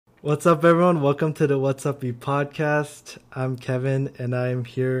What's up, everyone? Welcome to the What's Up E podcast. I'm Kevin, and I'm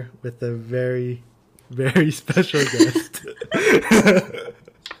here with a very, very special guest.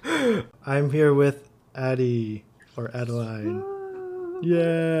 I'm here with Addy, or Adeline.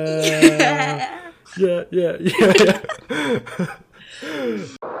 Yeah! Yeah.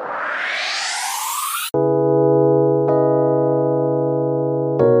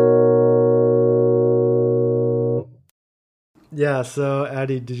 Yeah, so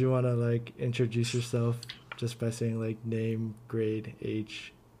Addy, did you want to introduce yourself just by saying name, grade,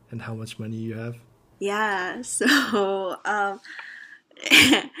 age, and how much money you have? Yeah,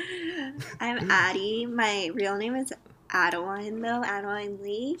 I'm Addy. My real name is Adeline, though, Adeline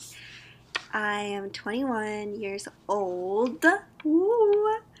Lee. I am 21 years old.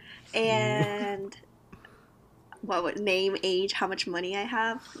 Woo! And what would name, age, how much money I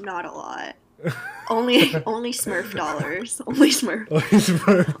have? Not a lot. Only Smurf dollars. Only Smurf.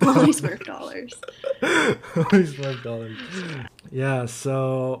 Only Smurf dollars. Only Smurf dollars. Yeah,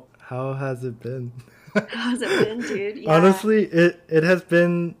 so how has it been? How's it been, dude? Yeah. Honestly, it has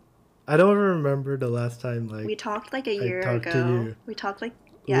been. I don't remember the last time we talked like a I year talked ago. to you. We talked it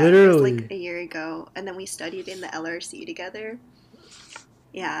Literally was like a year ago, and then we studied in the LRC together.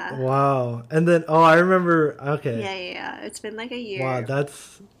 Yeah. Wow. And then I remember. Okay. Yeah. It's been like a year. Wow,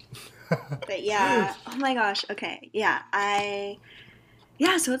 that's. But yeah. Oh my gosh. Okay. Yeah.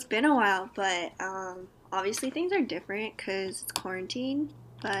 So it's been a while, but obviously things are different because it's quarantine.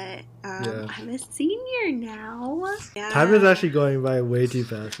 But Yeah. I'm a senior now. Yeah. Time is actually going by way too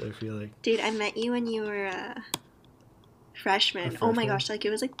fast, I feel like. Dude, I met you when you were a freshman. Oh my gosh, it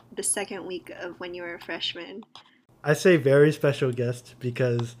was like the second week of when you were a freshman. I say very special guest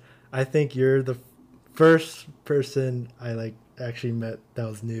because I think you're the first person I actually met that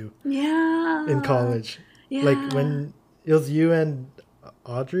was new. Yeah. In college. Yeah. Like when it was you and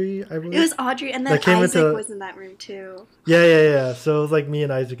Audrey, I believe. It was Audrey, and then Isaac was in that room too. Yeah. So it was like me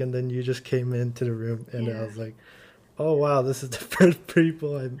and Isaac, and then you just came into the room, and I was like, "Oh wow, this is the first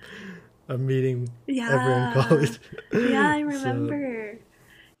people I'm meeting ever in college." Yeah, I remember.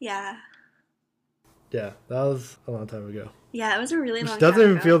 Yeah, that was a long time ago. Yeah, it was a really long time doesn't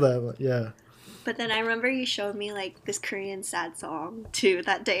even ago. feel that, yeah. But then I remember you showed me this Korean sad song too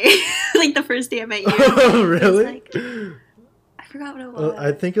that day, like the first day I met you. Oh, really? I forgot what it was.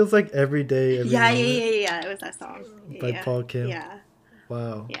 I think it was Every Day, Every Yeah. Moment. It was that song by Paul Kim. Yeah.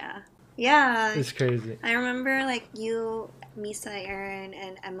 Wow. Yeah. It's crazy. I remember you, Misa, Aaron,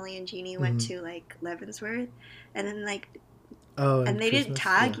 and Emily and Jeannie went to Leavenworth, and then and they didn't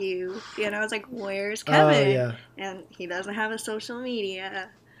tag you, and I was like, "Where's Kevin?" Yeah. And he doesn't have a social media.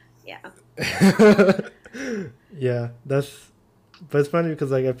 Yeah. Yeah, but it's funny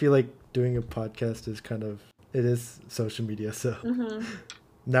because I feel like doing a podcast is it is social media, so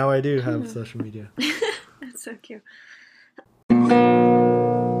now I do have social media. That's so cute.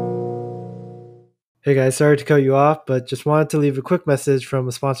 Hey guys, sorry to cut you off, but just wanted to leave a quick message from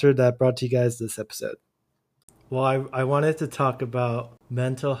a sponsor that brought to you guys this episode. Well, I wanted to talk about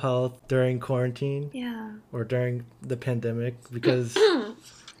mental health during quarantine. Yeah. Or during the pandemic, because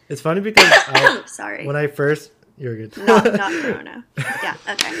it's funny because sorry. When I first... You're good. Not Corona. Yeah,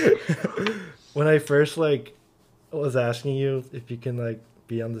 okay. When I first was asking you if you can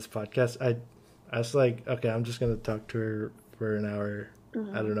be on this podcast, I was like, okay, I'm just gonna talk to her for an hour.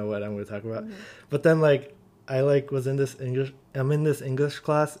 I don't know what I'm gonna talk about. But then I was in this English... I'm in this English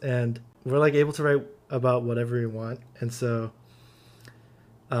class, and we're able to write about whatever we want, and so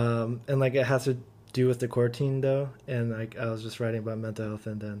and it has to do with the quarantine though, and I was just writing about mental health,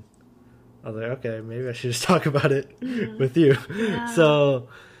 and then I was like, okay, maybe I should just talk about it with you. Yeah. So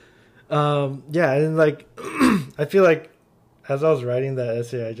and I feel like as I was writing that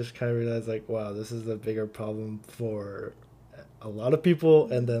essay, I just kind of realized wow, this is a bigger problem for a lot of people,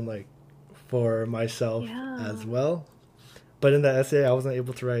 and then for myself as well. But in that essay, I wasn't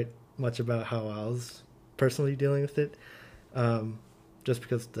able to write much about how I was personally dealing with it, just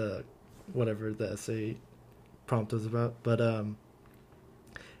because whatever the essay prompt was about. But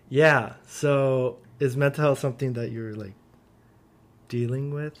so is mental health something that you're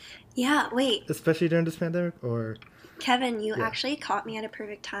dealing with? Yeah, wait. Especially during this pandemic, or? Kevin, you actually caught me at a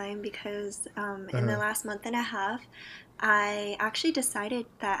perfect time because in the last month and a half, I actually decided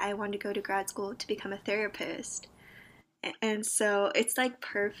that I wanted to go to grad school to become a therapist. And so it's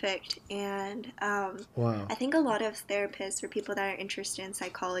perfect. And Wow. I think a lot of therapists or people that are interested in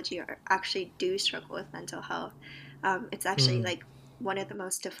psychology actually do struggle with mental health. It's actually one of the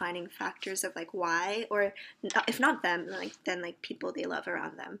most defining factors of why, or if not them, then people they love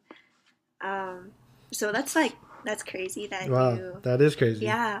around them. So that's That's crazy that Wow, you, that is crazy.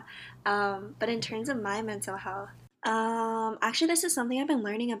 yeah. But in terms of my mental health, actually, this is something I've been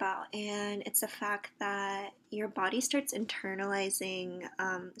learning about, and it's the fact that your body starts internalizing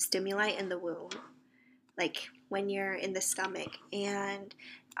stimuli in the womb, like when you're in the stomach, and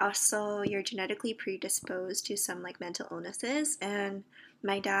also you're genetically predisposed to some like mental illnesses. And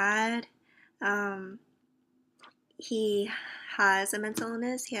my dad, um, he has a mental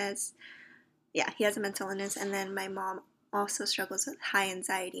illness. He has a mental illness, and then my mom also struggles with high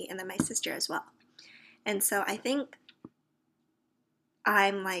anxiety, and then my sister as well. And so I think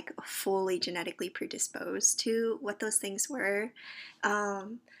I'm like fully genetically predisposed to what those things were.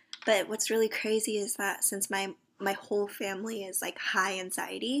 Um, but what's really crazy is that since my whole family is like high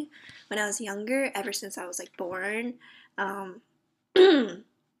anxiety, when I was younger, ever since I was like born, um,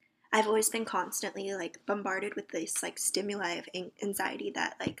 I've always been constantly like bombarded with this like stimuli of anxiety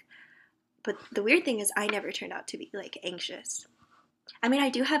that like. But the weird thing is, I never turned out to be like anxious. I mean, I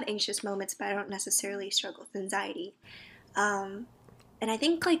do have anxious moments, but I don't necessarily struggle with anxiety. Um, and I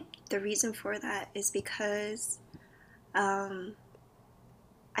think like the reason for that is because um,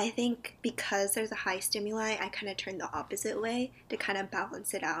 I think because there's a high stimuli, I kind of turn the opposite way to kind of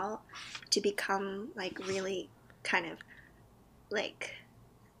balance it out, to become like really kind of like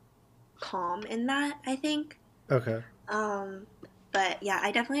calm in that, I think. Okay. Um, but yeah,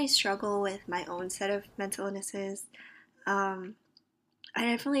 I definitely struggle with my own set of mental illnesses. Um, I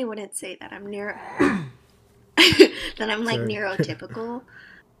definitely wouldn't say that I'm that I'm like Sorry. neurotypical.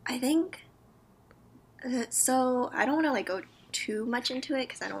 I think so. I don't want to like go too much into it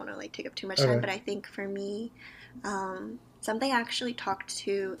because I don't want to like take up too much time. Okay. But I think for me, something I actually talked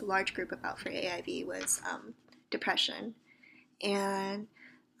to a large group about for AIV was depression, and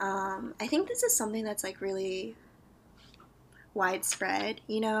I think this is something that's like really widespread.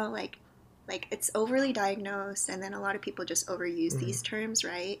 Like it's overly diagnosed, and then a lot of people just overuse Hmm. these terms,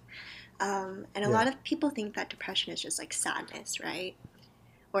 right? And a Yeah. lot of people think that depression is just like sadness, right?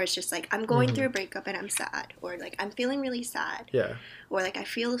 Or it's just like I'm going Hmm. through a breakup and I'm sad, or like I'm feeling really sad, Yeah. or like I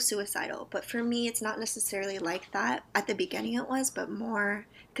feel suicidal. But for me, it's not necessarily like that. At the beginning, it was, but more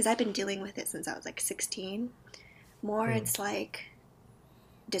because I've been dealing with it since I was like 16. More, Mm. it's like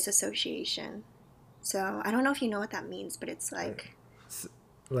disassociation. So I don't know if you know what that means, but it's like, S-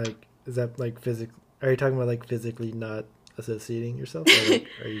 Like, is that like physical? Are you talking about like physically not associating yourself, or like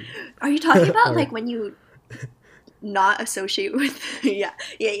are you? are you talking about or like when you not associate with? Yeah,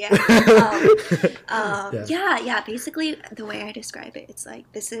 yeah, yeah. Um, yeah. yeah. Basically, the way I describe it, it's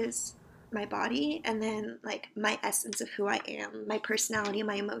like this is my body, and then like my essence of who I am, my personality,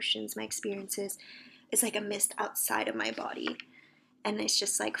 my emotions, my experiences, is like a mist outside of my body, and it's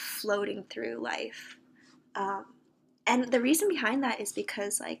just like floating through life. Um, and the reason behind that is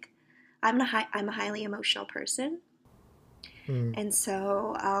because like I'm a highly emotional person, Mm. and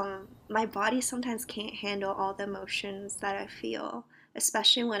so my body sometimes can't handle all the emotions that I feel,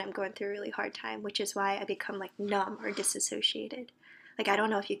 especially when I'm going through a really hard time, which is why I become like numb or disassociated. Like, I don't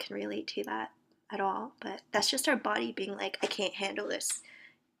know if you can relate to that at all, but that's just our body being like, I can't handle this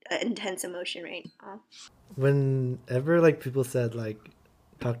intense emotion right now. Whenever like people said like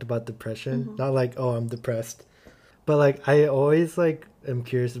talked about depression, Mm-hmm. not like oh I'm depressed, but like I always like am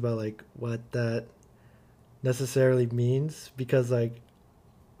curious about like what that necessarily means because like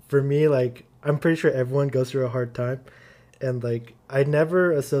for me like I'm pretty sure everyone goes through a hard time and like I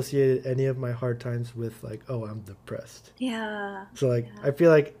never associated any of my hard times with like oh I'm depressed. Yeah, So like yeah. I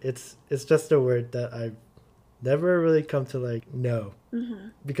feel like it's just a word that I've never really come to like know Mm-hmm.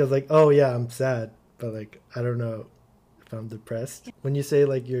 because like oh yeah I'm sad but like I don't know if I'm depressed. When you say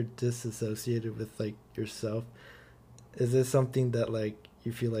like you're disassociated with like yourself, is this something that like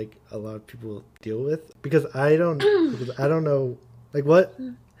you feel like a lot of people deal with? Because I don't know like what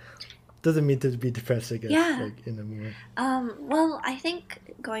does it mean to be depressed, I guess, Yeah. like in a more Well, I think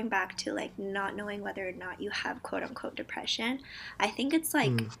going back to like not knowing whether or not you have quote unquote depression, I think it's like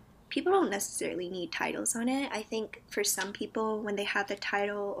mm, people don't necessarily need titles on it. I think for some people, when they have the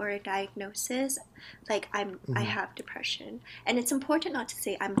title or a diagnosis, like I mm, have depression, and it's important not to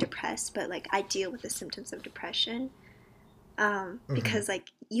say I'm depressed, but like I deal with the symptoms of depression. mm, Because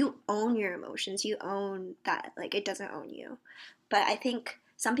like you own your emotions, you own that, like it doesn't own you. But I think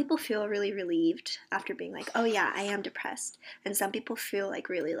some people feel really relieved after being like, oh yeah, I am depressed. And some people feel like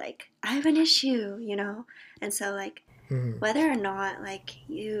really like, I have an issue, you know? And so like mm, whether or not like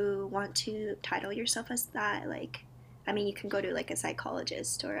you want to title yourself as that, like I mean you can go to like a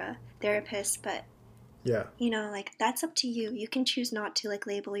psychologist or a therapist, but yeah. you know, like that's up to you. You can choose not to like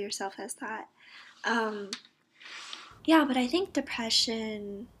label yourself as that. Um, yeah, but I think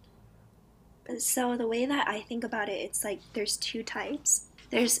depression So the way that I think about it, it's like there's two types.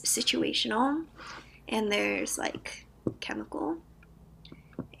 There's situational and there's like chemical.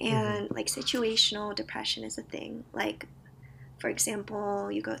 And like situational depression is a thing. Like, for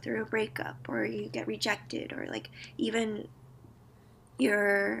example, you go through a breakup or you get rejected, or like even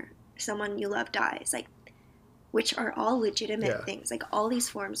someone you love dies, like, which are all legitimate things. Like all these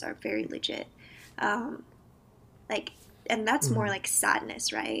forms are very legit. Like, and that's more like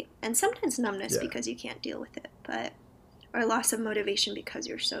sadness, right? And sometimes numbness because you can't deal with it, or loss of motivation because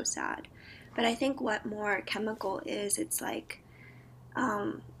you're so sad. But I think what more chemical is, it's like,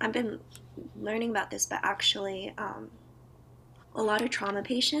 I've been learning about this, but actually, a lot of trauma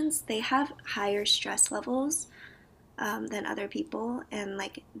patients, they have higher stress levels than other people, and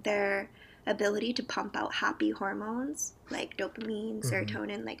like their ability to pump out happy hormones like dopamine,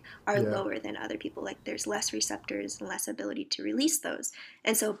 serotonin, like are lower than other people. Like there's less receptors and less ability to release those,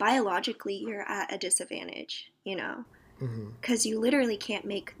 and so biologically you're at a disadvantage, you know, because you literally can't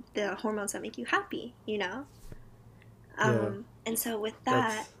make the hormones that make you happy, you know. And so with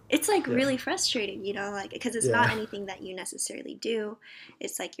that, it's like really frustrating, you know, like because it's not anything that you necessarily do.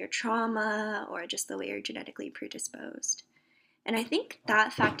 It's like your trauma or just the way you're genetically predisposed. And I think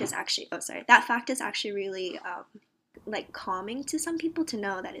that fact is actually, really like calming to some people to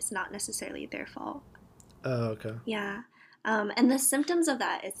know that it's not necessarily their fault. Oh, okay. Yeah. And the symptoms of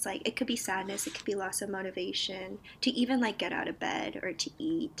that, it's like, it could be sadness, it could be loss of motivation, to even like get out of bed or to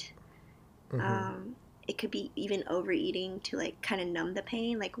eat. It could be even overeating to like kind of numb the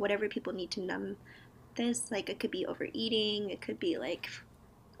pain, like whatever people need to numb this. Like it could be overeating, it could be like,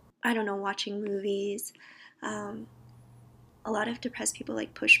 I don't know, watching movies. A lot of depressed people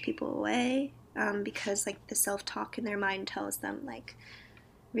like push people away because like the self-talk in their mind tells them like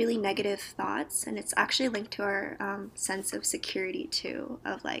really negative thoughts, and it's actually linked to our sense of security too,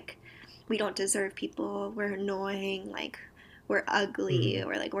 of like we don't deserve people, we're annoying, like we're ugly,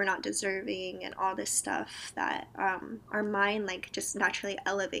 or like we're not deserving, and all this stuff that our mind like just naturally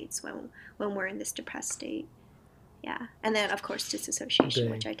elevates when we're in this depressed state. Yeah. And then of course disassociation,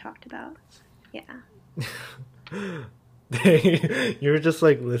 which I talked about. Yeah. You were just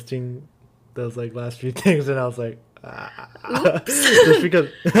like listing those like last few things, and I was like, just because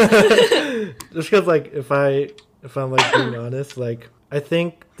like if I'm like being honest, like I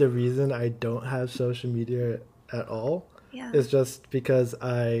think the reason I don't have social media at all is just because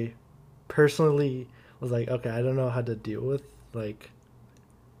I personally was like, okay, I don't know how to deal with like.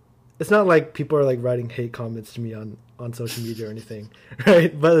 It's not like people are like writing hate comments to me on social media or anything,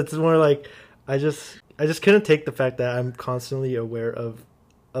 right? But it's more like I just couldn't take the fact that I'm constantly aware of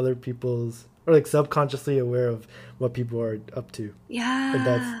other people's, or like subconsciously aware of what people are up to. Yeah.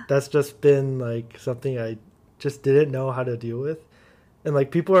 And that's just been like something I just didn't know how to deal with. And like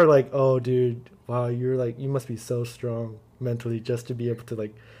people are like, "Oh, dude, wow, you're like you must be so strong mentally just to be able to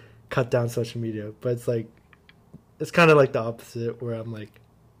like cut down social media." But it's like it's kind of like the opposite, where I'm like,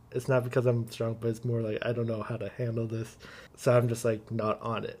 it's not because I'm strong, but it's more like I don't know how to handle this, so I'm just like not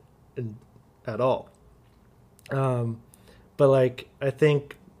on it at all. But like I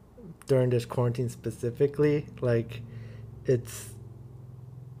think during this quarantine specifically, like it's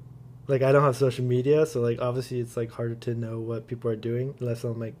like I don't have social media, so like obviously it's like harder to know what people are doing unless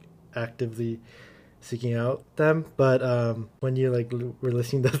I'm like actively seeking out them. But when you like were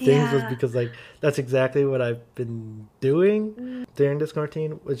listing those things, was because like that's exactly what I've been doing during this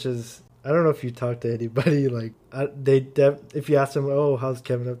quarantine, which is, I don't know if you talked to anybody like if you ask them, oh, how's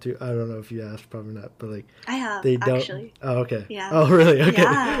Kevin up to, I don't know if you asked, probably not, but like I have, they don't actually. Oh, okay. Yeah. Oh, really? Okay.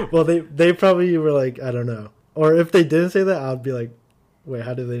 Yeah. Well, they probably were like, I don't know, or if they didn't say that, I'd be like, wait,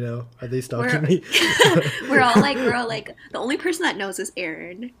 how do they know? Are they stalking me? we're all like the only person that knows is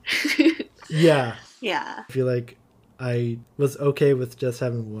Aaron. Yeah. I feel like I was okay with just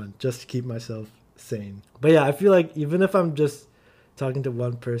having one, just to keep myself sane. But yeah, I feel like even if I'm just talking to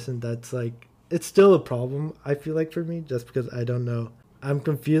one person, that's like, it's still a problem, I feel like, for me, just because I don't know. I'm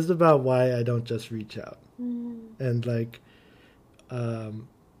confused about why I don't just reach out. And like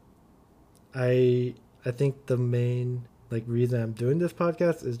I think the main like reason I'm doing this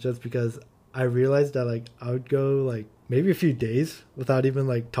podcast is just because I realized that like I would go like maybe a few days without even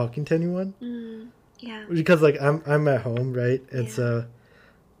like talking to anyone. Yeah. Because like I'm at home, right? And so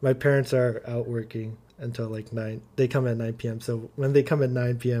my parents are out working until like 9. They come at 9 p.m. So when they come at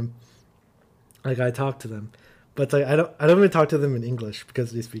 9 p.m., like I talk to them. But it's like I don't even talk to them in English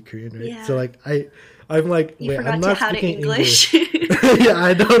because they speak Korean, right? Yeah. So like I'm like, you wait, I'm not how speaking to English. Yeah,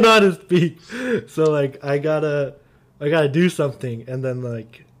 I don't know how to speak. So like I gotta do something. And then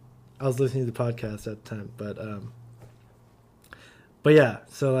like I was listening to the podcast at the time, But yeah,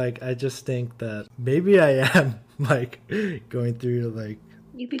 so like I just think that maybe I am like going through like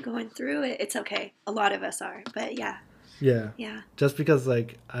You'd be going through it. It's okay. A lot of us are. But yeah. yeah. Yeah. Just because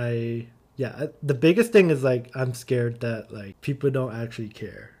like the biggest thing is like I'm scared that like people don't actually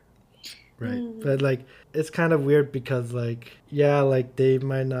care. Right. But like it's kind of weird because like yeah, like they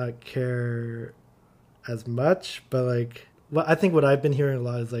might not care as much, but like I think what I've been hearing a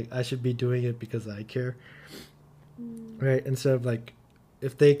lot is like I should be doing it because I care. Right? Instead of like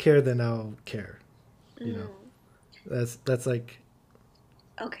if they care then I'll care. You know. That's like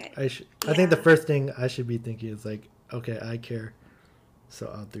okay. I think the first thing I should be thinking is like, okay, I care,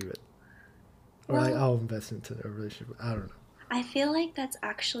 so I'll do it. Or Well, like I'll invest into a relationship. I don't know. I feel like that's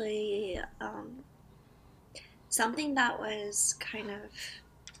actually something that was kind of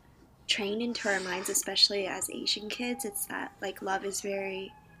trained into our minds, especially as Asian kids. It's that like love is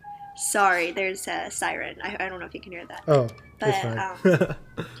very. Sorry, there's a siren. I don't know if you can hear that. Oh, but it's fine.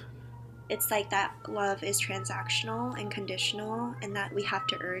 it's like that love is transactional and conditional, and that we have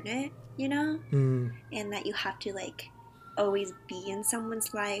to earn it, you know, and that you have to like always be in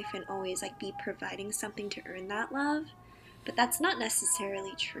someone's life and always like be providing something to earn that love. But that's not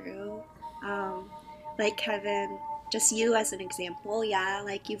necessarily true. Like Kevin, just you as an example, yeah,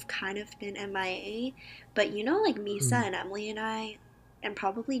 like you've kind of been MIA, but you know, like Misa and Emily and I, and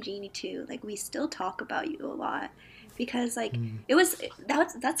probably Jeannie too, like we still talk about you a lot because like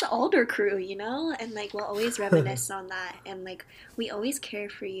that's the older crew, you know, and like we'll always reminisce on that, and like we always care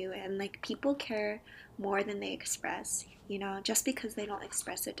for you, and like people care more than they express, you know, just because they don't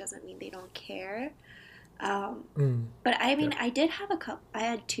express it doesn't mean they don't care. But I mean, I did have a couple. I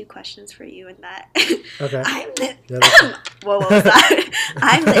had two questions for you, in that Okay. I'm the whoa, what was that?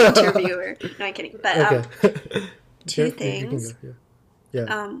 I'm the interviewer. No, I'm kidding. But two things.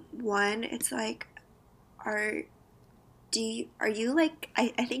 Yeah. One, it's like, are are you like?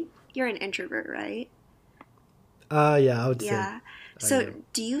 I think you're an introvert, right? Yeah, I would say. Yeah. So,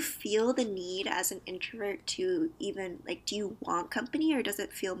 do you feel the need as an introvert to even like? Do you want company, or does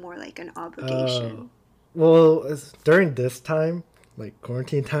it feel more like an obligation? Well, during this time, like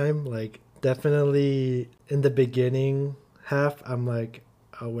quarantine time, like definitely in the beginning half, I'm like,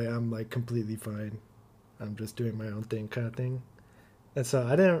 oh wait, I'm like completely fine. I'm just doing my own thing, kind of thing. And so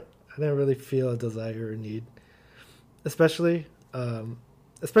I didn't really feel a desire or need, especially,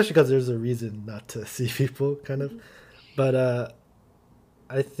 especially because there's a reason not to see people, kind of. But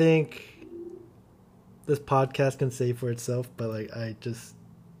I think this podcast can say for itself. But like,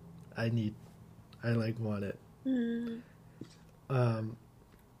 I like want it.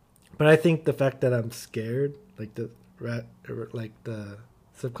 But I think the fact that I'm scared, like like the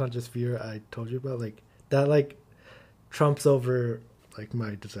subconscious fear I told you about, like that, like trumps over like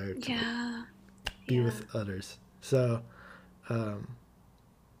my desire to be with others. So,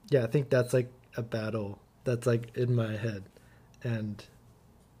 yeah, I think that's like a battle that's like in my head, and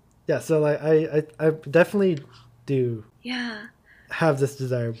yeah, so like I definitely do have this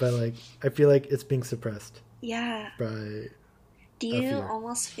desire, but like I feel like it's being suppressed. Yeah. By do you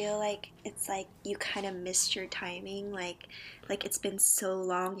almost feel like it's like you kind of missed your timing, like it's been so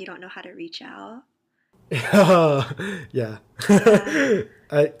long you don't know how to reach out? Yeah.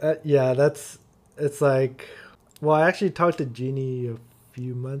 Yeah, that's it's like, well, I actually talked to Jeannie a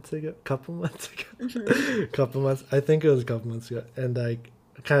few months ago, couple months ago. Couple months, I think it was a couple months ago, and like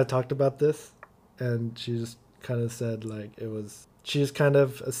I kind of talked about this, and she just kind of said like she just kind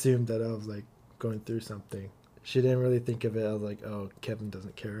of assumed that I was like going through something. She didn't really think of it as like, oh, Kevin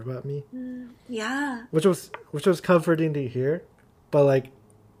doesn't care about me. Yeah. Which was comforting to hear, but like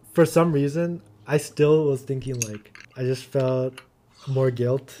for some reason I still was thinking like I just felt more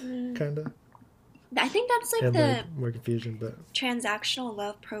guilt, kind of. I think that's like and the like more confusion, but transactional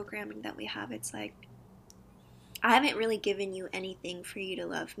love programming that we have. It's like I haven't really given you anything for you to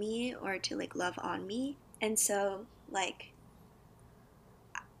love me or to like love on me, and so like.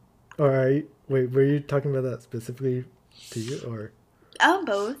 Or wait, were you talking about that specifically to you, or?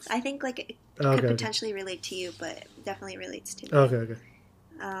 Both. I think like it could potentially relate to you, but definitely relates to me. Okay.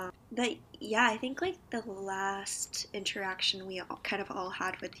 But yeah, I think like the last interaction we kind of all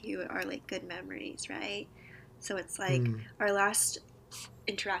had with you are like good memories, right? So it's like our last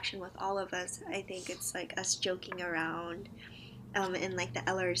interaction with all of us, I think it's like us joking around in like the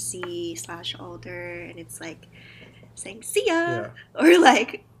LRC/Alder, and it's like saying "see ya" or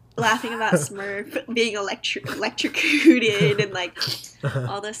like laughing about Smurf being electrocuted and like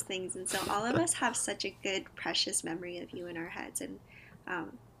all those things. And so all of us have such a good, precious memory of you in our heads. And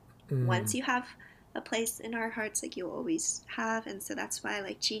once you have a place in our hearts, like you'll always have. And so that's why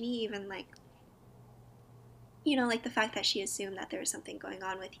like Jeannie even like you know, like the fact that she assumed that there was something going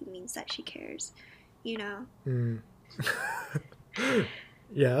on with you means that she cares, you know?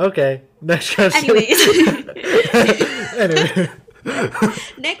 Yeah, okay. Next question. Anyways. Anyway.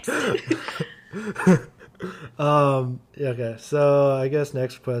 Next. Yeah, okay. So I guess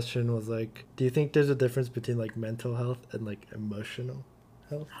next question was like, do you think there's a difference between like mental health and like emotional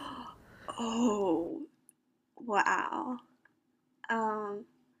health? Oh, wow.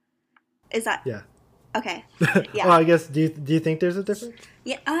 Is that Yeah. okay? Oh, Yeah. I guess do you think there's a difference?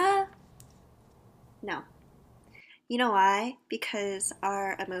 Yeah. No. You know why? Because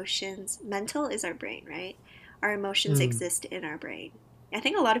our emotions, mental is our brain, right? Our emotions Mm, exist in our brain. I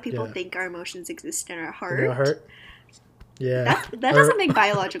think a lot of people yeah. think our emotions exist in our In our heart. heart? Yeah. That doesn't make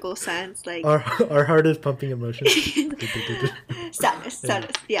biological sense. Like Our heart is pumping emotions. Yeah. sadness.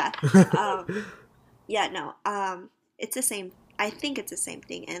 Yeah. Um, yeah. No. It's the same. I think it's the same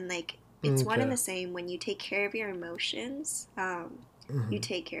thing, and like it's one and Okay. the same. When you take care of your emotions, you Hmm.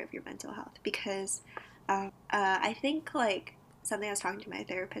 take care of your mental health because I think like something I was talking to my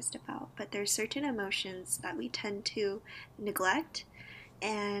therapist about, but there's certain emotions that we tend to neglect.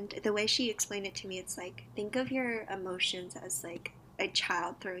 And the way she explained it to me, it's like think of your emotions as like a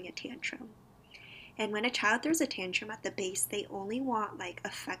child throwing a tantrum. And when a child throws a tantrum at the base, they only want like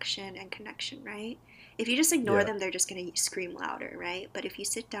affection and connection, right? If you just ignore Yeah. them, they're just gonna scream louder, right? But if you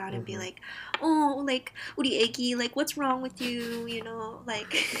sit down and be Hmm. like, oh, like, what are you achy? Like, what's wrong with you? You know,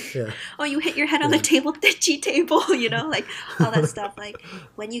 like, Yeah. oh, you hit your head on the Yeah. table, itchy table, you know, like all that stuff. Like,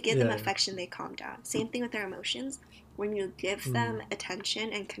 when you give them Yeah. Yeah. affection, they calm down. Same thing with their emotions. When you give Mm. them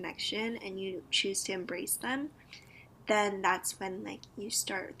attention and connection and you choose to embrace them, then that's when like you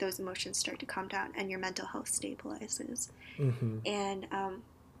start those emotions start to calm down and your mental health stabilizes. Mm-hmm. And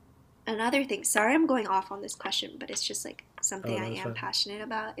another thing, sorry I'm going off on this question, but it's just like Oh, something I no, it's am fine. passionate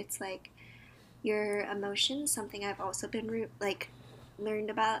about. It's like your emotions, something I've also been like learned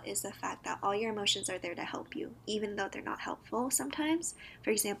about is the fact that all your emotions are there to help you even though they're not helpful sometimes. For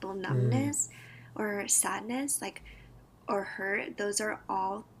example, Mm. numbness or sadness, like, or hurt, those are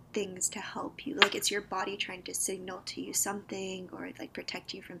all things to help you. Like it's your body trying to signal to you something or like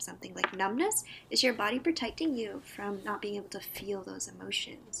protect you from something. Like numbness is your body protecting you from not being able to feel those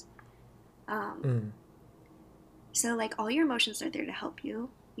emotions. Um, Mm. so like all your emotions are there to help you.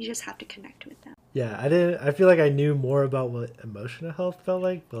 You just have to connect with them. Yeah, I didn't. I feel like I knew more about what emotional health felt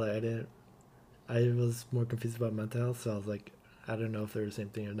like, but like, I didn't. I was more confused about mental health, so I was like, I don't know if they're the same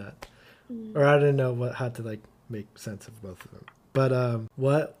thing or not, or Mm. I didn't know what how to like make sense of both of them. But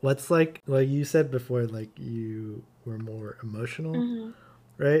what's like you said before, like you were more emotional, Mm-hmm.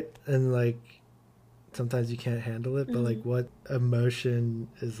 right? And like sometimes you can't handle it, but Mm-hmm. like what emotion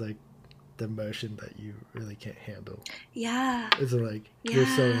is like the emotion that you really can't handle? Yeah. Is it like you're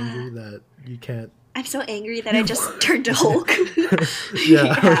so Yeah. angry that you can't I'm so angry that I you just turned to Hulk.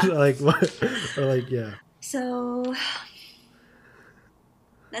 yeah, or Yeah. like what, or like yeah. So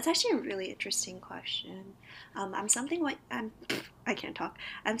that's actually a really interesting question. I'm something what I'm. I can't talk.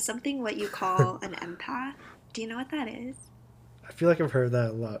 I'm something what you call an empath. Do you know what that is? I feel like I've heard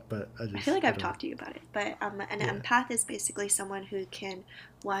that a lot, but I feel like I I've don't know. talked to you about it. But an Yeah. empath is basically someone who can,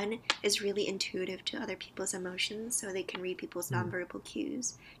 one, is really intuitive to other people's emotions, so they can read people's Mm. nonverbal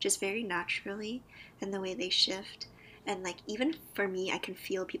cues just very naturally and the way they shift. And like even for me, I can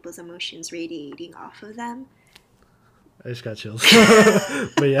feel people's emotions radiating off of them. I just got chills.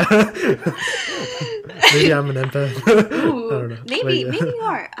 But yeah. Maybe I'm an empath. I Ooh, don't know. But maybe yeah. you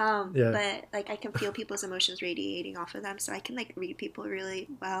are. Yeah. But like I can feel people's emotions radiating off of them, so I can like read people really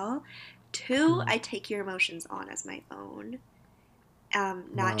well. Two, Mm. I take your emotions on as my own, Wow.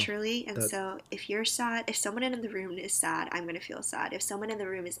 naturally, and That so if you're sad, if someone in the room is sad, I'm gonna feel sad. If someone in the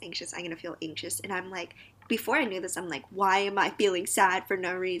room is anxious, I'm gonna feel anxious, and I'm like, before I knew this, I'm like, why am I feeling sad for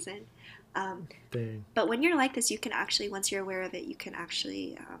no reason? Um, thing. but when you're like this, you can actually, once you're aware of it, you can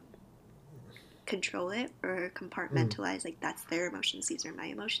actually control it or Mm. compartmentalize like that's their emotions, these are my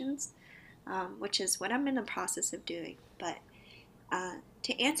emotions, which is what I'm in the process of doing. But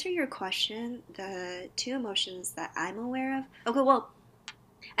to answer your question, the two emotions that I'm aware of, okay, well,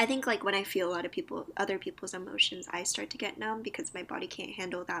 I think like when I feel a lot of other people's emotions, I start to get numb because my body can't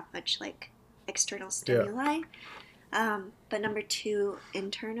handle that much like external Yeah. stimuli. But number two,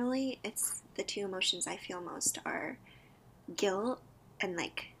 internally, it's the two emotions I feel most are guilt and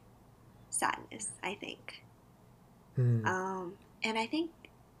like sadness, I think. Mm. And I think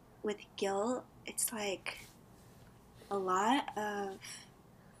with guilt, it's like a lot of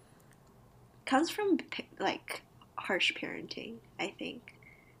comes from like harsh parenting. I think,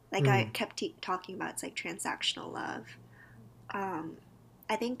 like I Mm. kept talking about, it's like transactional love. Um,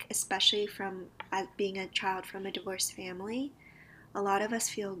 I think especially from as being a child from a divorced family, a lot of us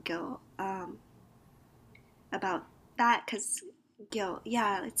feel guilt about that, because guilt,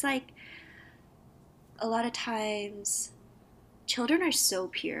 yeah, it's like a lot of times children are so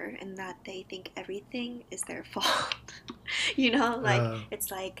pure in that they think everything is their fault. Like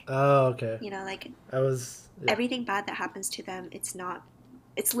it's like, oh, okay. Like yeah. everything bad that happens to them, it's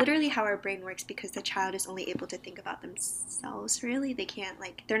literally how our brain works, because the child is only able to think about themselves, really. They can't,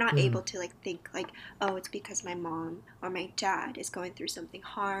 like, they're not able to, like, think, like, oh, it's because my mom or my dad is going through something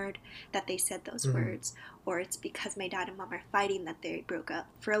hard that they said those words, or it's because my dad and mom are fighting that they broke up.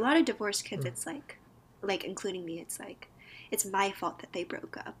 For a lot of divorced kids, it's like, including me, it's like, it's my fault that they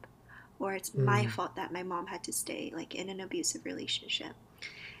broke up, or it's my fault that my mom had to stay, like, in an abusive relationship,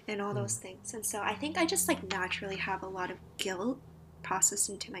 and all those things. And so I think I just, like, naturally have a lot of guilt processed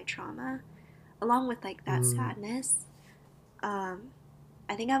into my trauma, along with, like, that sadness. I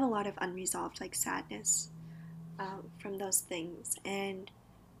think I have a lot of unresolved, like, sadness from those things, and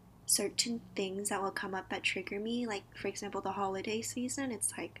certain things that will come up that trigger me, like, for example, the holiday season.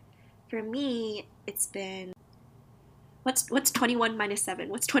 It's like, for me, it's been, what's 21 minus 7?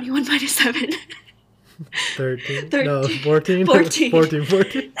 What's 21 minus 7? 13? No, 14. 14.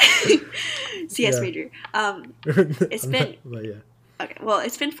 14. CS major. It's been, but yeah. Okay, well,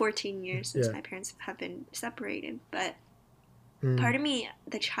 it's been 14 years since my parents have been separated, but part of me,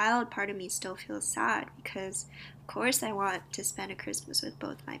 the child part of me, still feels sad, because of course I want to spend a Christmas with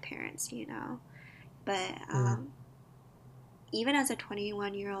both my parents, but even as a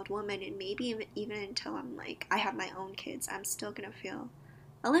 21-year-old woman, and maybe even until I'm like, I have my own kids, I'm still gonna feel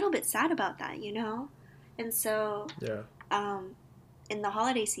a little bit sad about that, and so in the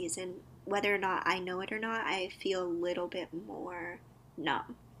holiday season, whether or not I know it or not, I feel a little bit more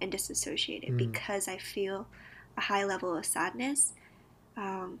numb and disassociated, because I feel a high level of sadness,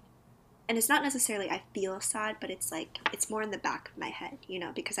 and it's not necessarily I feel sad, but it's like, it's more in the back of my head,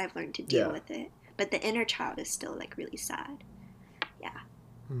 because I've learned to deal with it, but the inner child is still, like, really sad.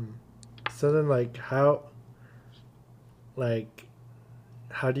 So then, like, how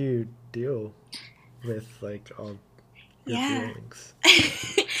do you deal with, like, all your feelings?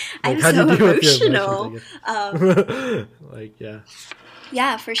 I'm how so do you deal emotional. with your emotions, like,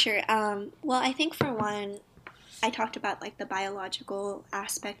 yeah, for sure. Well, I think, for one, I talked about, like, the biological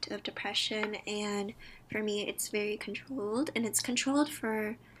aspect of depression, and for me, it's very controlled, and it's controlled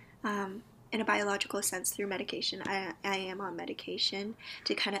for in a biological sense through medication. I am on medication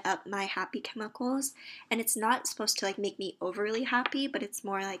to kind of up my happy chemicals, and it's not supposed to, like, make me overly happy, but it's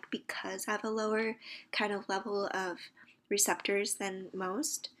more like, because I have a lower kind of level of receptors than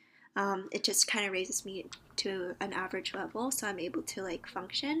most, it just kind of raises me to an average level, so I'm able to, like,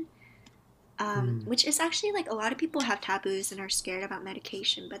 function. Which is actually, like, a lot of people have taboos and are scared about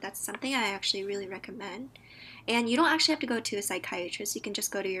medication, but that's something I actually really recommend. And you don't actually have to go to a psychiatrist. You can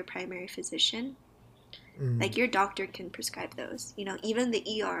just go to your primary physician. Like, your doctor can prescribe those. Even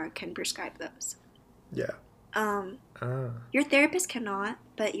the ER can prescribe those. Yeah. Your therapist cannot,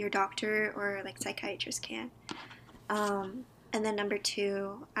 but your doctor or, like, psychiatrist can. And then number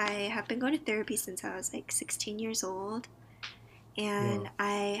 2, I have been going to therapy since I was, like, 16 years old. And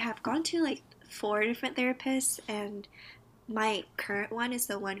I have gone to, like, 4 different therapists, and my current one is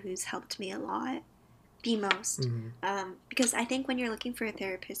the one who's helped me a lot, the most. Because I think when you're looking for a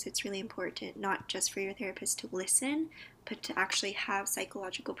therapist, it's really important not just for your therapist to listen, but to actually have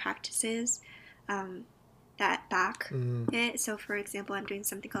psychological practices that back it. So, for example, I'm doing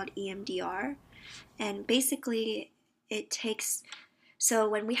something called EMDR, and basically it takes... So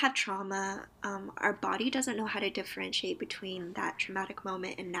when we have trauma, our body doesn't know how to differentiate between that traumatic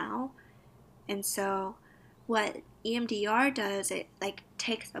moment and now. And so what EMDR does, it, like,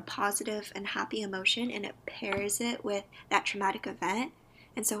 takes a positive and happy emotion and it pairs it with that traumatic event.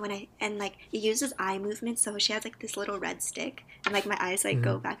 And so like, it uses eye movements. So she has, like, this little red stick, and, like, my eyes, like,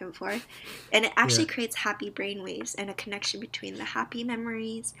 go back and forth. And it actually creates happy brain waves and a connection between the happy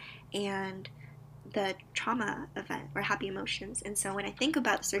memories and the trauma event or happy emotions. And so when I think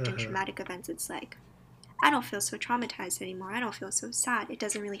about certain traumatic events, it's like, I don't feel so traumatized anymore. I don't feel so sad. It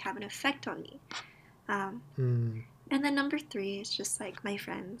doesn't really have an effect on me. And then number 3 is just, like, my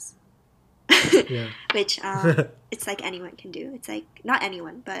friends. Which it's like anyone can do. It's like, not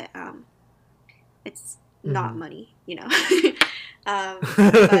anyone, but it's not money, but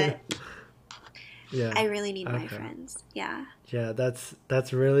I really need my friends. Yeah,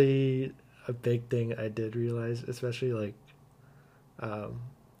 that's really a big thing I did realize, especially, like, I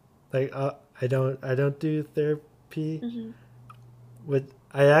don't do therapy. What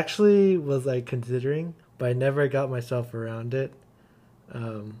I actually was, like, considering, but I never got myself around it.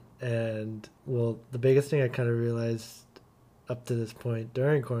 And well, the biggest thing I kind of realized up to this point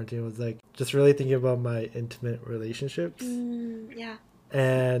during quarantine was like just really thinking about my intimate relationships. Yeah.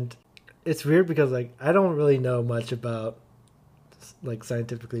 And it's weird because like I don't really know much about like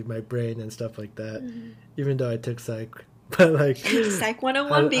scientifically my brain and stuff like that, even though I took psych. But like Psych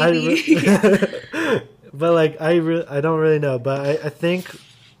 101, baby. But like I don't really know. But I think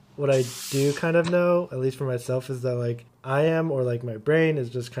what I do kind of know, at least for myself, is that like I am, or like my brain is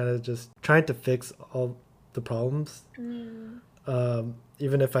just kind of just trying to fix all the problems,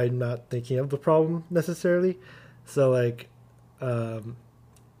 even if I'm not thinking of the problem necessarily. So like,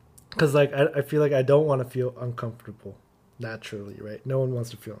 because like I feel like I don't want to feel uncomfortable naturally, right? No one wants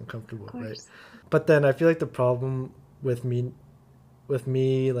to feel uncomfortable, right? But then I feel like the problem with me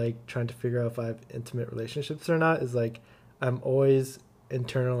like trying to figure out if I have intimate relationships or not is like I'm always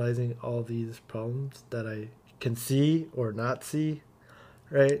internalizing all these problems that I can see or not see,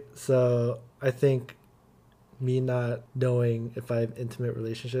 right? So I think me not knowing if I have intimate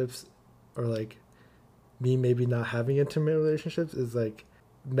relationships, or like me maybe not having intimate relationships, is like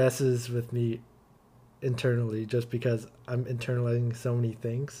messes with me internally, just because I'm internalizing so many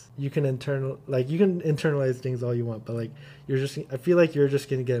things. You can internalize things all you want, but like I feel like you're just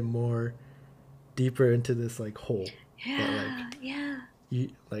gonna get more deeper into this like hole. You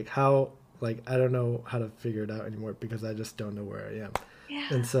like how, like I don't know how to figure it out anymore because I just don't know where I am.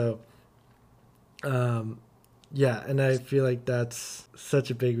 And so and I feel like that's such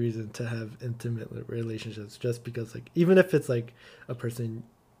a big reason to have intimate relationships, just because like even if it's like a person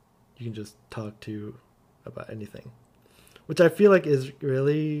you can just talk to about anything, which I feel like is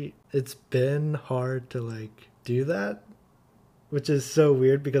really, it's been hard to like do that, which is so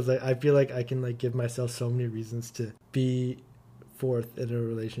weird because like I feel like I can like give myself so many reasons to be forth in a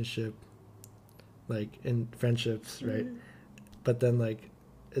relationship, like in friendships, right? But then like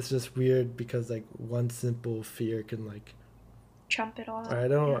it's just weird because like one simple fear can like trump it all. I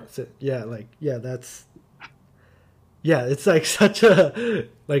don't want to, it's like such a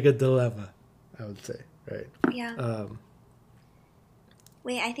like a dilemma, I would say, right?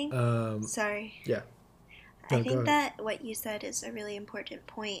 Wait, I think sorry. Yeah. I think that what you said is a really important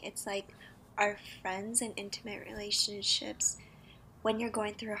point. It's like our friends and intimate relationships, when you're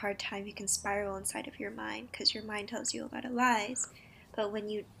going through a hard time, you can spiral inside of your mind because your mind tells you a lot of lies. But when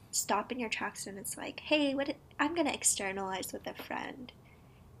you stop in your tracks and it's like, hey, I'm going to externalize with a friend,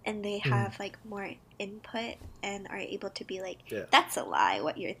 and they have like more input and are able to be like, that's a lie,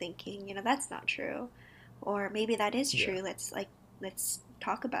 what you're thinking, you know, that's not true. Or maybe that is true. Let's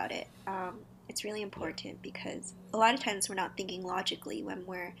talk about it. It's really important because a lot of times we're not thinking logically when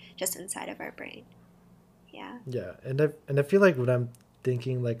we're just inside of our brain. Yeah, and I feel like when I'm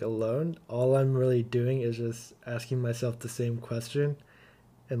thinking like alone, all I'm really doing is just asking myself the same question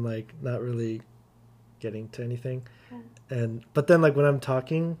and like not really getting to anything. But then like when I'm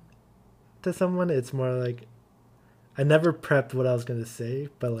talking to someone, it's more like I never prepped what I was gonna say,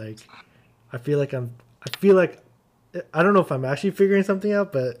 but like I feel like I don't know if I'm actually figuring something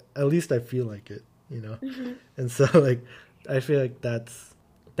out, but at least I feel like it, you know. And so like I feel like that's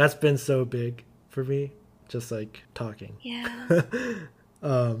been so big for me, just like talking.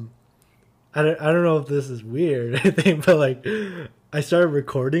 I don't know if this is weird or anything, but like I started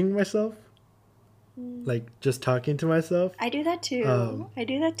recording myself, like just talking to myself. I do that too.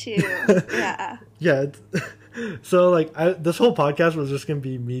 Yeah. So like this whole podcast was just gonna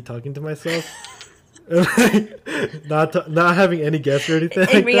be me talking to myself. Like, not having any guests or anything.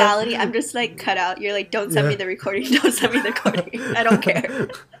 In reality, I'm just like cut out. You're like, don't send me the recording. Don't send me the recording. I don't care.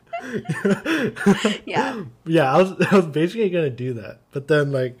 I was basically gonna do that, but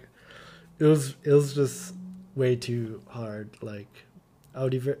then like it was just way too hard. Like I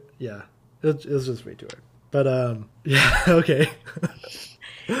would even it was just way too hard. But okay.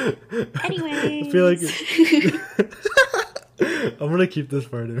 Anyway, I feel like I'm gonna keep this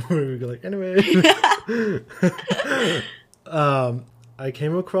part in where we go like anyway. I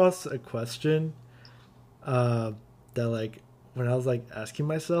came across a question that like when I was like asking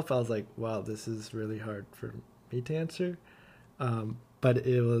myself, I was like, wow, this is really hard for me to answer. But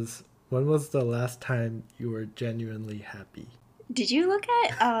it was, when was the last time you were genuinely happy? Did you look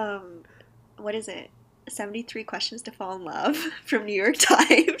at what is it? 73 Questions to Fall in Love from New York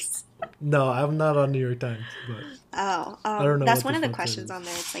Times? No, I'm not on New York Times, but I don't know. That's one of the questions on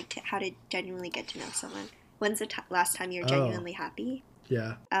there. It's like how to genuinely get to know someone. When's the last time you were genuinely happy?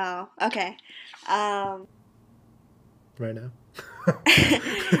 Yeah. Oh, okay. Right now?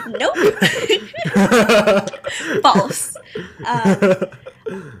 Nope. False.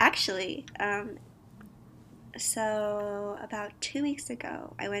 Actually, So about 2 weeks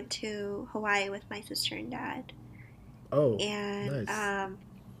ago, I went to Hawaii with my sister and dad, Oh, and nice.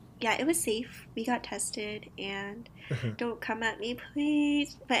 yeah, it was safe. We got tested, and don't come at me,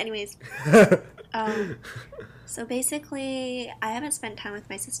 please. But anyways, um, so basically, I haven't spent time with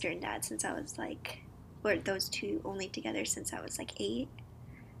my sister and dad since I was like, or those two only together since I was like 8.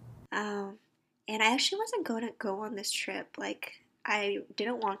 Um, and I actually wasn't going to go on this trip. Like, I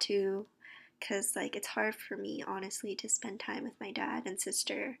didn't want to, because like it's hard for me honestly to spend time with my dad and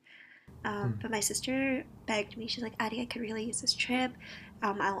sister. But my sister begged me. She's like, Addie, I could really use this trip.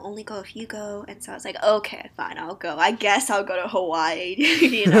 I'll only go if you go. And so I was like, okay, fine, I'll go. I guess I'll go to Hawaii,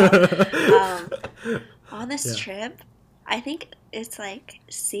 you know. Um, on this Yeah. trip, I think it's like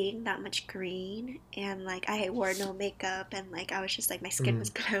seeing that much green, and like I wore no makeup, and like I was just like my skin was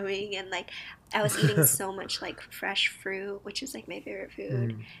Mm. glowing, and like I was eating so much like fresh fruit, which is like my favorite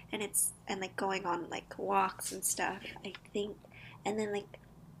food. Mm. And like going on like walks and stuff, I think. And then like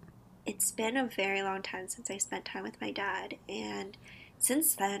it's been a very long time since I spent time with my dad, and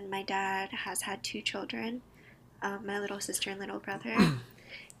since then my dad has had 2 children, my little sister and little brother,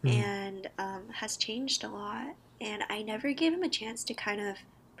 Mm. and has changed a lot. And I never gave him a chance to kind of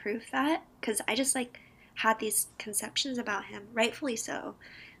prove that, because I just like had these conceptions about him, rightfully so,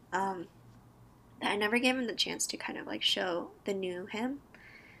 um, that I never gave him the chance to kind of like show the new him.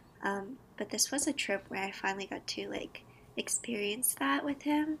 But this was a trip where I finally got to like experience that with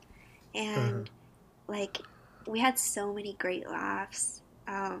him, Uh-huh. and like we had so many great laughs.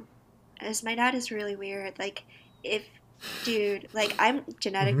 As my dad is really weird. Like if dude, like I'm Mhm.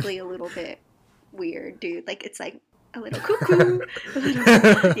 genetically a little bit weird, dude. Like it's like a little cuckoo, a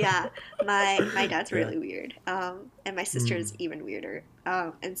little yeah. My dad's Yeah. really weird. And my sister Mm. is even weirder.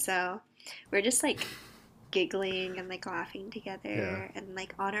 And so we're just like giggling and like laughing Yeah. together. And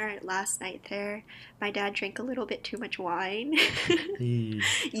like on our last night there, my dad drank a little bit too much wine. E.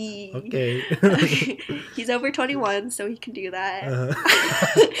 He, Okay. he's over 21, so he can do that. Uh-huh.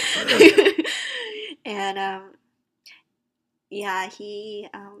 And yeah, he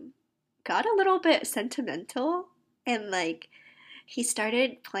got a little bit sentimental, and like he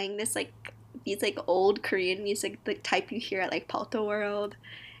started playing this like these like old Korean music, the type you hear at like Palto World,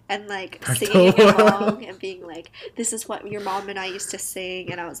 and like singing Parto. along and being like, "This is what your mom and I used to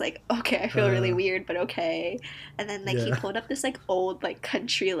sing," and I was like, "Okay, I feel really uh, weird, but okay." And then like he yeah. pulled up this like old like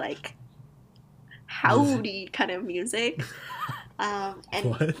country like Music. howdy kind of music, and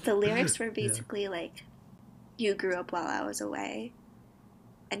What? the lyrics were Yeah. basically like, "You grew up while I was away."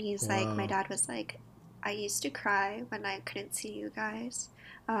 And he's like, my Wow. dad was like, I used to cry when I couldn't see you guys.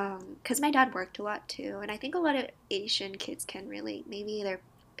 Because my dad worked a lot too. And I think a lot of Asian kids can relate. Maybe their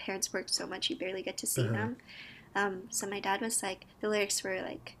parents worked so much you barely get to see Uh-huh. them. So my dad was like, the lyrics were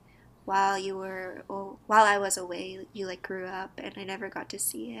like, while I was away, you like grew up and I never got to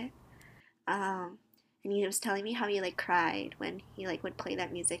see it. Um, and he was telling me how he like cried when he like would play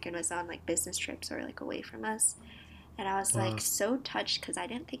that music and was on like business trips or like away from us. And I was like Wow. so touched because I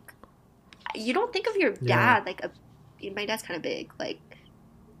didn't think you don't think of your Yeah. dad like a my dad's kind of big like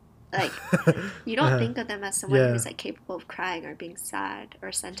you don't Uh-huh. think of them as someone Yeah. who's like capable of crying or being sad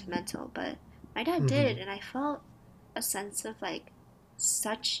or sentimental, but my dad Mm-hmm. did, and I felt a sense of like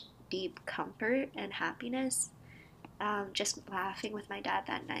such deep comfort and happiness, just laughing with my dad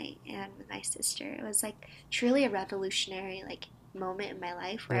that night and with my sister. It was like truly a revolutionary like moment in my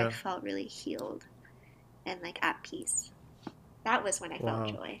life where I Yeah. felt really healed and like at peace. That was when I felt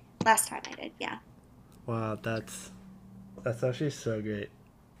Wow. joy. Last time I did, yeah. Wow. That's actually so great.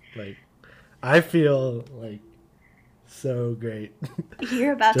 Like I feel like so great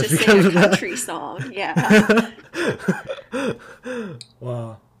You're about to just sing a because of that. country song, yeah.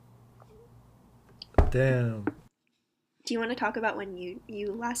 Wow. Damn. Do you want to talk about when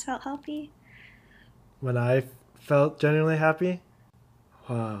you last felt healthy? When I felt genuinely happy.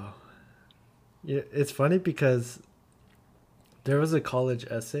 Wow. Yeah, it's funny because there was a college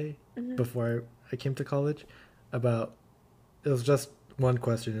essay Mm-hmm. before I came to college about it was just one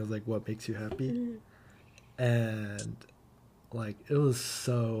question. It was like, what makes you happy? Mm-hmm. And like it was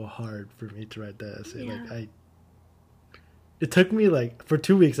so hard for me to write that essay. Yeah. It took me like for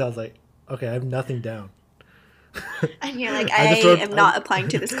 2 weeks. I was like, okay, I have nothing down. And you're like, I just I wrote am not applying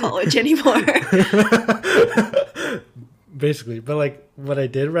to this college anymore. basically, but like what I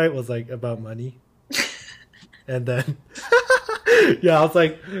did write was like about money, and then yeah, I was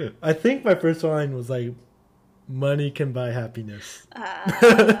like, I think my first line was like, money can buy happiness.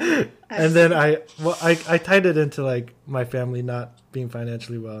 I And then see. I tied it into like my family not being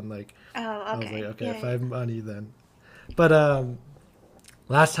financially well, and like Oh, I was like, okay. okay, Yeah, if I yeah. have money then. But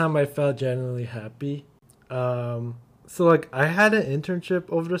last time I felt genuinely happy, So like I had an internship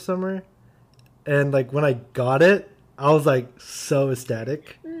over the summer, and like when I got it, I was like so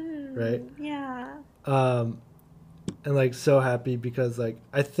ecstatic, right? Yeah. And like so happy because like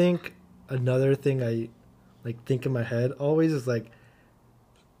I think another thing I like think in my head always is like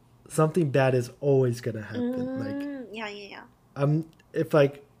something bad is always gonna happen. Like Yeah, yeah, yeah. if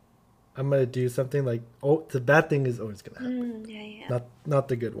like I'm gonna do something like the bad thing is always gonna happen, Yeah, yeah. not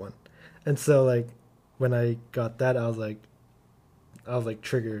the good one. And so like when I got that, I was like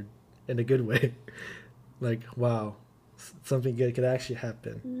triggered in a good way. Like wow, something good could actually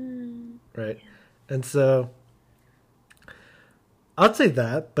happen, right? Yeah. And so I'd say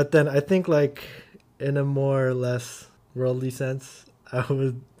that, but then I think like in a more or less worldly sense, I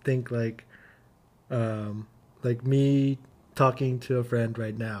would think like me talking to a friend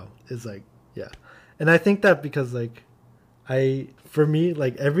right now is like yeah. And I think that because like for me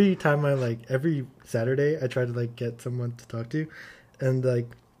like every time every Saturday I try to like get someone to talk to, and like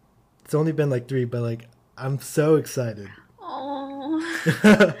it's only been like 3, but like I'm so excited. Oh.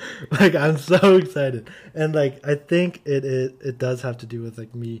 Like I'm so excited, and like I think it does have to do with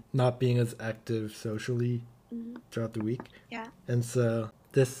like me not being as active socially throughout the week. Yeah. And so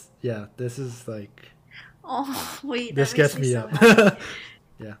this is like Oh, wait, that this makes gets me me so up. happy.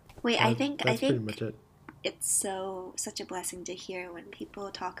 Yeah. Wait, I think That's pretty much it. it's such a blessing to hear when people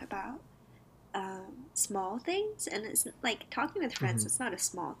talk about small things, and it's like talking with friends. It's not a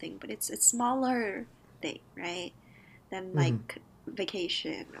small thing, but it's a smaller thing, right? Than like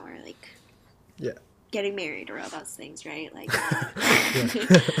vacation or like Yeah. getting married or all those things, right? Like, Yeah.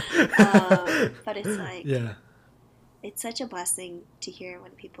 but it's like Yeah. it's such a blessing to hear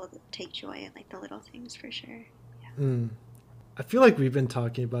when people take joy in like the little things for sure. Yeah. I feel like we've been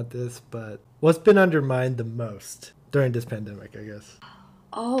talking about this, but what's been undermined the most during this pandemic, I guess?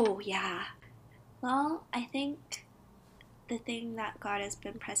 Oh, yeah. Well, I think the thing that God has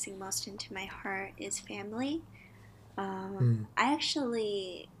been pressing most into my heart is family. I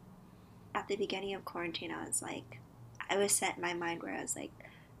actually, at the beginning of quarantine, I was set in my mind where I was like,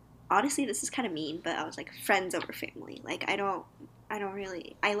 honestly, this is kind of mean, but I was like, friends over family. Like, I don't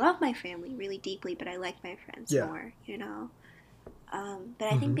really, I love my family really deeply, but I like my friends more, you know? But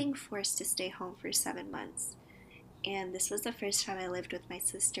I think being forced to stay home for 7 months, and this was the first time I lived with my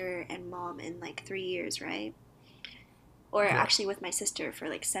sister and mom in like 3 years, right? Or actually with my sister for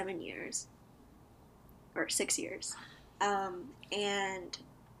like 7 years or 6 years. And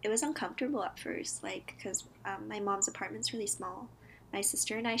it was uncomfortable at first, like, because my mom's apartment's really small. My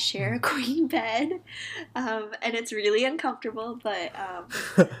sister and I share a queen bed, and it's really uncomfortable, but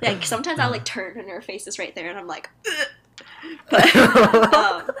like sometimes I'll like turn and her face is right there, and I'm like,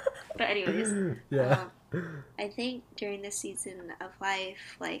 ugh. But anyways, yeah. I think during this season of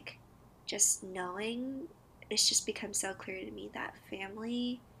life, like, just knowing, it's just become so clear to me that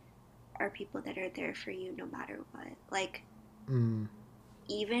family are people that are there for you no matter what. Like,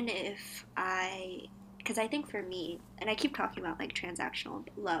 even if because I think for me, and I keep talking about like transactional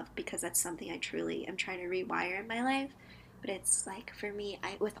love because that's something I truly am trying to rewire in my life. But it's like for me,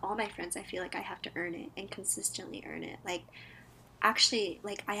 with all my friends, I feel like I have to earn it and consistently earn it. Like, actually,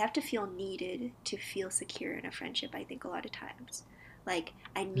 like, I have to feel needed to feel secure in a friendship, I think a lot of times. Like,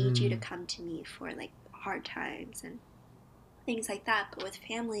 I need you to come to me for like hard times and things like that. But with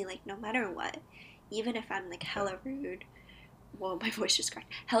family, like, no matter what, even if I'm like hella rude, well, my voice just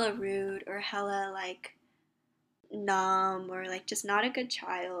cracked, hella rude or hella like numb or like just not a good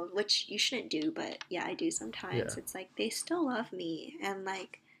child, which you shouldn't do, but yeah, I do sometimes. Yeah. It's like they still love me, and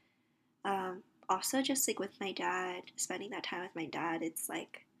like also just like with my dad, spending that time with my dad, it's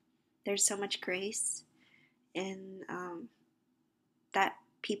like there's so much grace in that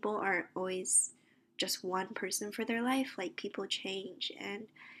people aren't always just one person for their life. Like, people change, and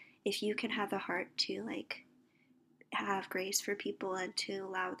if you can have the heart to like have grace for people and to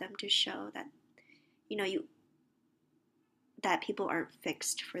allow them to show that you that people aren't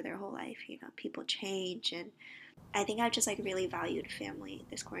fixed for their whole life, people change. And I think I've just like really valued family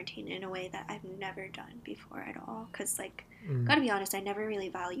this quarantine in a way that I've never done before at all. Because like, gotta be honest, I never really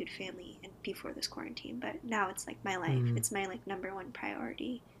valued family before this quarantine, but now it's like my life. It's my like number one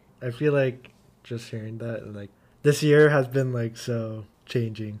priority. I feel like just hearing that, like, this year has been like so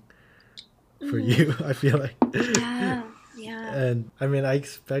changing for you. I feel like yeah. And I mean, I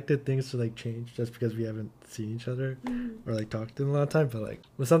expected things to like change just because we haven't seen each other or like talked in a long time, but like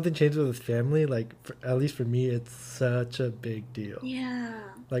when something changes with family, like at least for me, it's such a big deal. Yeah.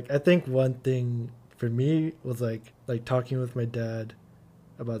 Like, I think one thing for me was like talking with my dad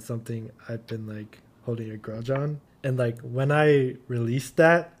about something I've been like holding a grudge on, and like when I released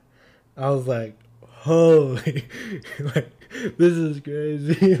that, I was like, holy, like, this is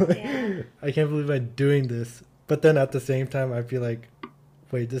crazy. Like, Yeah. I can't believe I'm doing this. But then at the same time, I feel like,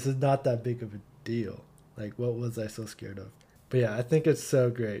 wait, this is not that big of a deal. Like, what was I so scared of? But yeah, I think it's so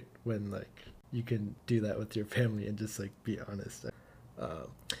great when, like, you can do that with your family and just, like, be honest. Um,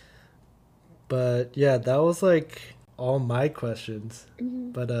 but yeah, that was, like, all my questions.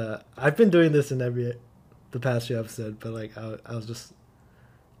 Mm-hmm. But I've been doing this in the past few episodes, but, like, I was just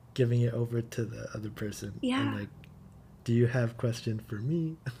giving it over to the other person. Yeah. And, like, do you have question for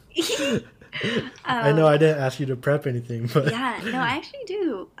me? Um, I know I didn't ask you to prep anything, but yeah, no, I actually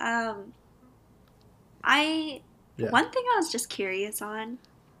do. I yeah, One thing I was just curious on.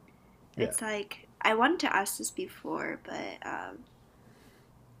 yeah. It's like I wanted to ask this before, but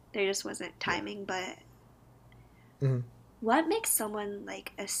there just wasn't timing. But Mhm. what makes someone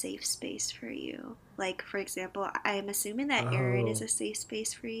like a safe space for you? Like, for example, I'm assuming that Aaron is Oh. a safe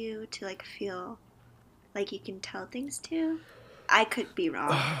space for you to like feel like you can tell things to. I could be wrong.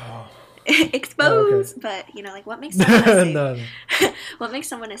 Oh. Oh, okay. Exposed, but you know, like what makes someone a safe No, no. what makes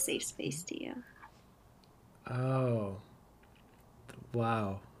someone a safe space to you? Oh,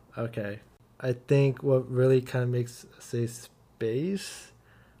 wow. Okay. I think what really kind of makes a safe space,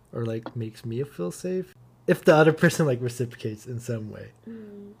 or like makes me feel safe, if the other person like reciprocates in some way.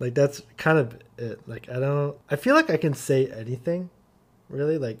 Mm, Like that's kind of it. Like I feel like I can say anything,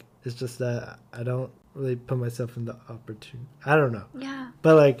 really. Like it's just that I don't really put myself in the opportunity. I don't know. yeah.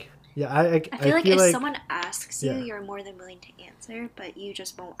 But like, yeah, I feel like if like, someone asks you, yeah, you're more than willing to answer, but you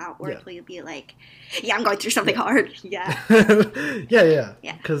just won't yeah, outwardly be like, "Yeah, I'm going through something yeah, hard." Yeah, yeah.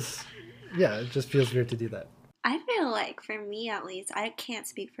 yeah. Because yeah, it just feels weird to do that. I feel like for me at least, I can't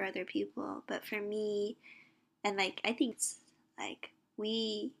speak for other people, but for me, and like I think it's like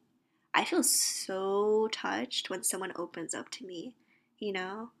we, I feel so touched when someone opens up to me. You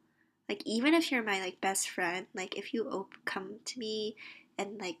know, like even if you're my like best friend, like if you come to me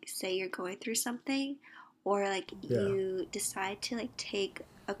and like say you're going through something, or like Yeah. you decide to like take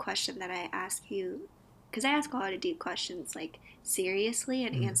a question that I ask you, because I ask a lot of deep questions like seriously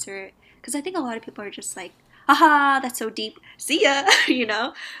and Mm. answer it, because I think a lot of people are just like, haha, that's so deep, see ya, you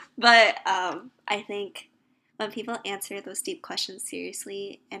know. But I think when people answer those deep questions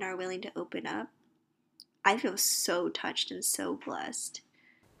seriously and are willing to open up, I feel so touched and so blessed.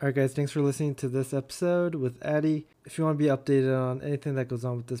 All right, guys, thanks for listening to this episode with Addy. If you want to be updated on anything that goes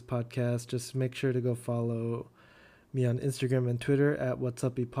on with this podcast, just make sure to go follow me on Instagram and Twitter at What's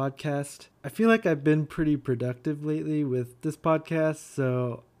Uppy Podcast. I feel like I've been pretty productive lately with this podcast,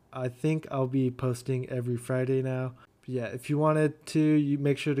 so I think I'll be posting every Friday now. But yeah, if you wanted to, you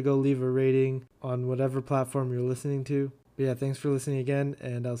make sure to go leave a rating on whatever platform you're listening to. But yeah, thanks for listening again,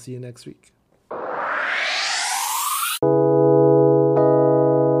 and I'll see you next week.